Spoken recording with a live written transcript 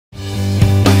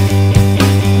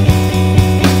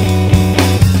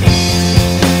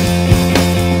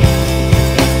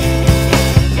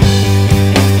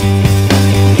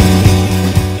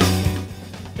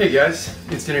Hey guys,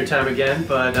 it's dinner time again,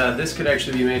 but this could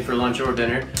actually be made for lunch or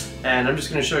dinner. And I'm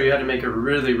just going to show you how to make a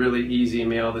really easy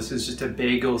meal. This is just a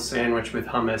bagel sandwich with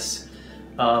hummus.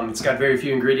 It's got very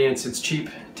few ingredients, it's cheap,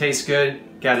 tastes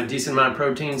good, got a decent amount of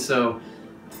protein, so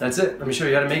that's it. Let me show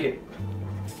you how to make it.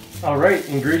 Alright,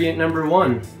 ingredient number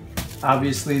one,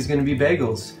 obviously is going to be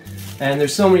bagels. And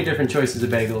there's so many different choices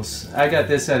of bagels. I got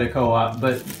this at a co-op,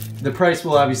 but the price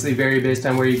will obviously vary based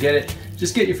on where you get it.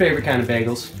 Just get your favorite kind of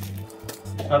bagels.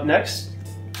 Up next,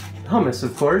 hummus,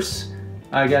 of course.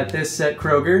 I got this at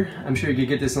Kroger. I'm sure you could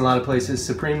get this in a lot of places.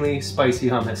 Supremely spicy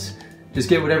hummus. Just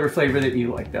get whatever flavor that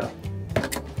you like though.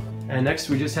 And next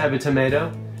we just have a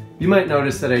tomato. You might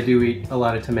notice that I do eat a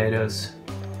lot of tomatoes.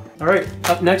 Alright,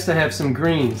 up next I have some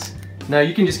greens. Now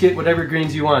you can just get whatever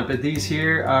greens you want, but these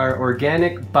here are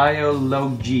organic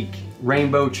biologic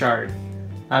rainbow chard.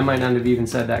 I might not have even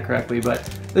said that correctly, but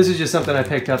this is just something I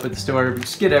picked up at the store.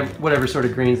 Just get whatever sort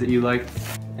of greens that you like.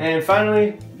 And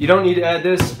finally, you don't need to add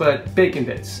this, but bacon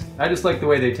bits. I just like the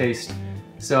way they taste,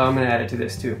 so I'm gonna add it to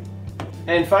this too.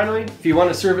 And finally, if you want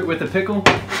to serve it with a pickle,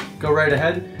 go right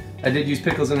ahead. I did use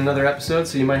pickles in another episode,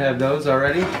 so you might have those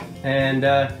already. And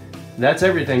that's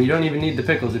everything. You don't even need the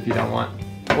pickles if you don't want,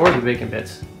 or the bacon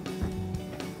bits.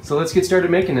 So let's get started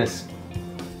making this.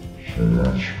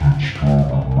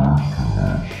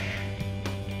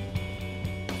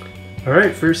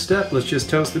 Alright, first step, let's just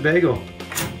toast the bagel,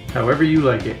 however you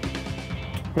like it.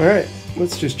 Alright,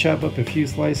 let's just chop up a few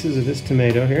slices of this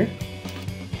tomato here.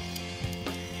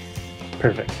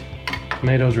 Perfect.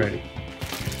 Tomato's ready.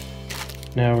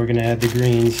 Now we're going to add the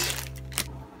greens.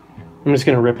 I'm just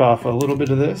going to rip off a little bit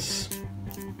of this.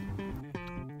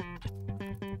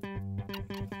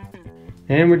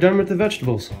 And we're done with the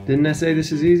vegetables. Didn't I say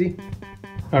this is easy?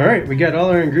 Alright, we got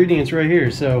all our ingredients right here,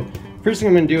 so first thing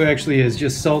I'm going to do actually is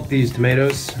just salt these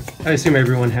tomatoes. I assume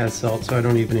everyone has salt, so I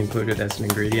don't even include it as an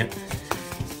ingredient.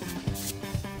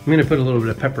 I'm going to put a little bit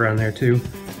of pepper on there too.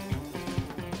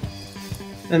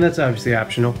 And that's obviously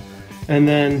optional. And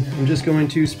then I'm just going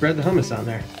to spread the hummus on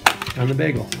there, on the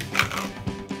bagel.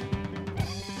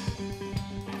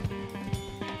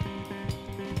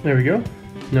 There we go.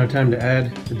 Now time to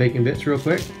add the bacon bits real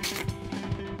quick.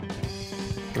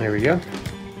 There we go.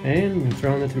 And we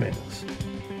throw in the tomatoes.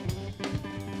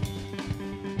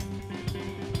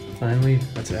 Finally,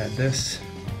 let's add this.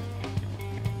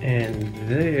 And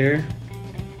there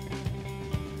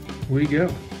we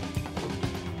go.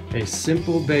 A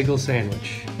simple bagel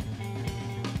sandwich.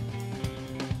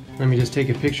 Let me just take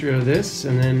a picture of this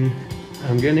and then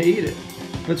I'm gonna eat it.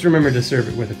 Let's remember to serve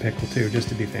it with a pickle too, just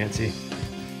to be fancy.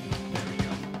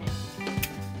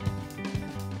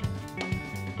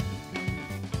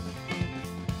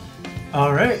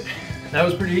 Alright, that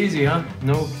was pretty easy, huh?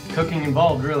 No cooking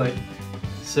involved, really.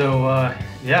 So,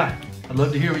 yeah, I'd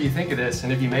love to hear what you think of this,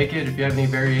 and if you make it, if you have any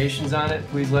variations on it,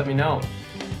 please let me know.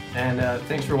 And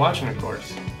thanks for watching, of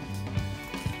course.